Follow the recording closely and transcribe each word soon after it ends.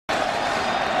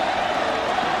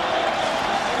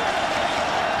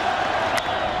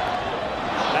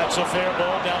It's a fair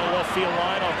ball down the left field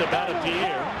line off the bat of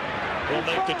Pierre. He'll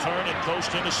make the turn and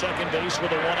coast into second base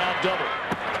with a one-out double.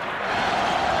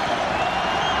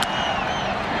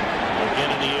 Again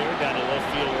in the air, down the left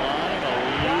field line.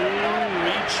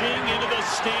 Reaching into the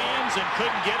stands and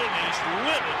couldn't get it, and he's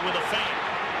livid with a fan.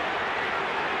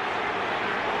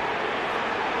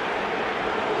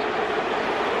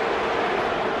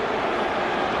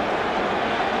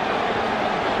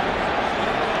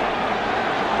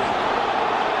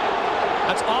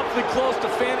 That's awfully close to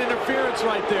fan interference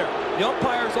right there. The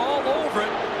umpire's all over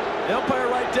it. The umpire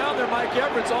right down there, Mike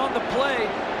Everett's on the play.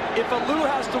 If Alou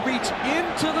has to reach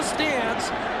into the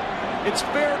stands, it's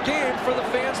fair game for the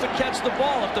fans to catch the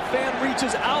ball. If the fan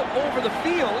reaches out over the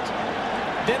field,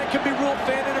 then it can be ruled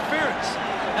fan interference.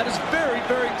 That is very,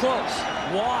 very close.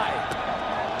 Why?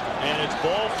 And it's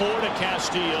ball 4 to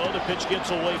Castillo. The pitch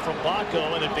gets away from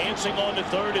Baco, and advancing on to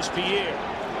third is Pierre.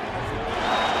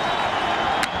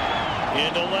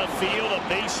 Into left field, a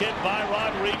base hit by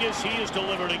Rodriguez. He is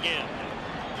delivered again.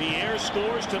 Pierre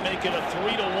scores to make it a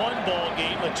 3-1 ball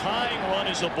game. The tying run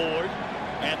is aboard,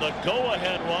 and the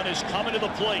go-ahead run is coming to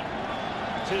the plate.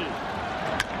 2.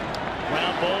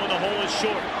 Ground ball in the hole is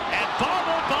short, and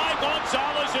bobbled by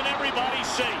Gonzalez, and everybody's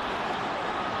safe.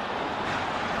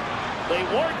 They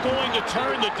weren't going to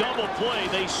turn the double play.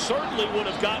 They certainly would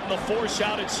have gotten the force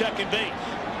out at second base.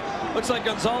 Looks like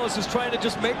Gonzalez is trying to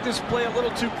just make this play a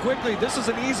little too quickly. This is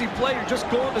an easy play. You're just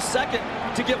going to second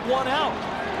to get one out.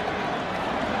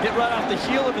 Hit right off the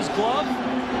heel of his glove.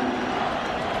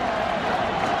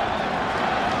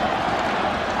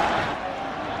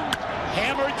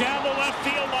 Hammered down the left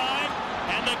field line,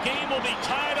 and the game will be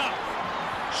tied up.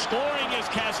 Scoring is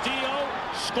Castillo.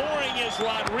 Scoring is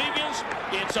Rodriguez.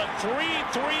 It's a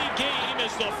 3-3 game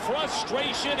as the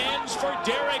frustration ends for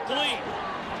Derek Lee.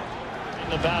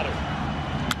 The batter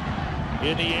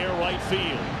in the air, right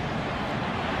field.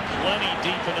 Plenty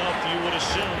deep enough, you would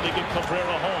assume, to get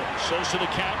Cabrera home. Sosa the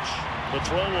catch. The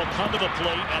throw will come to the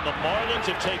plate, and the Marlins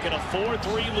have taken a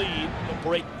 4-3 lead. The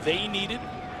break they needed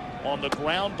on the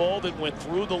ground ball that went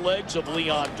through the legs of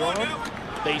Leon Durham.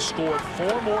 They scored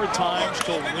 4 more times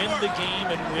to win the game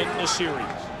and win the series.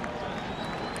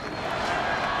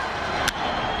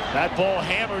 That ball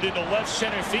hammered into left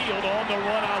center field. On the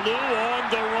run, Alou. On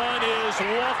the run is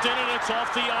Walton, and it's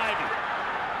off the ivy.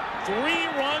 3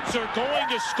 runs are going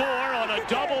to score on a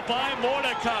double by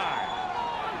Mordecai.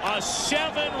 A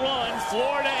 7-run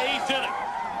Florida 8th inning.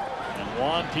 And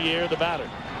Juan Pierre, the batter.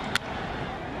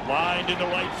 Lined into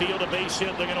right field, a base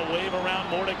hit. They're going to wave around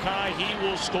Mordecai. He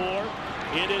will score.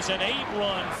 It is an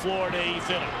 8-run Florida 8th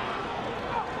inning.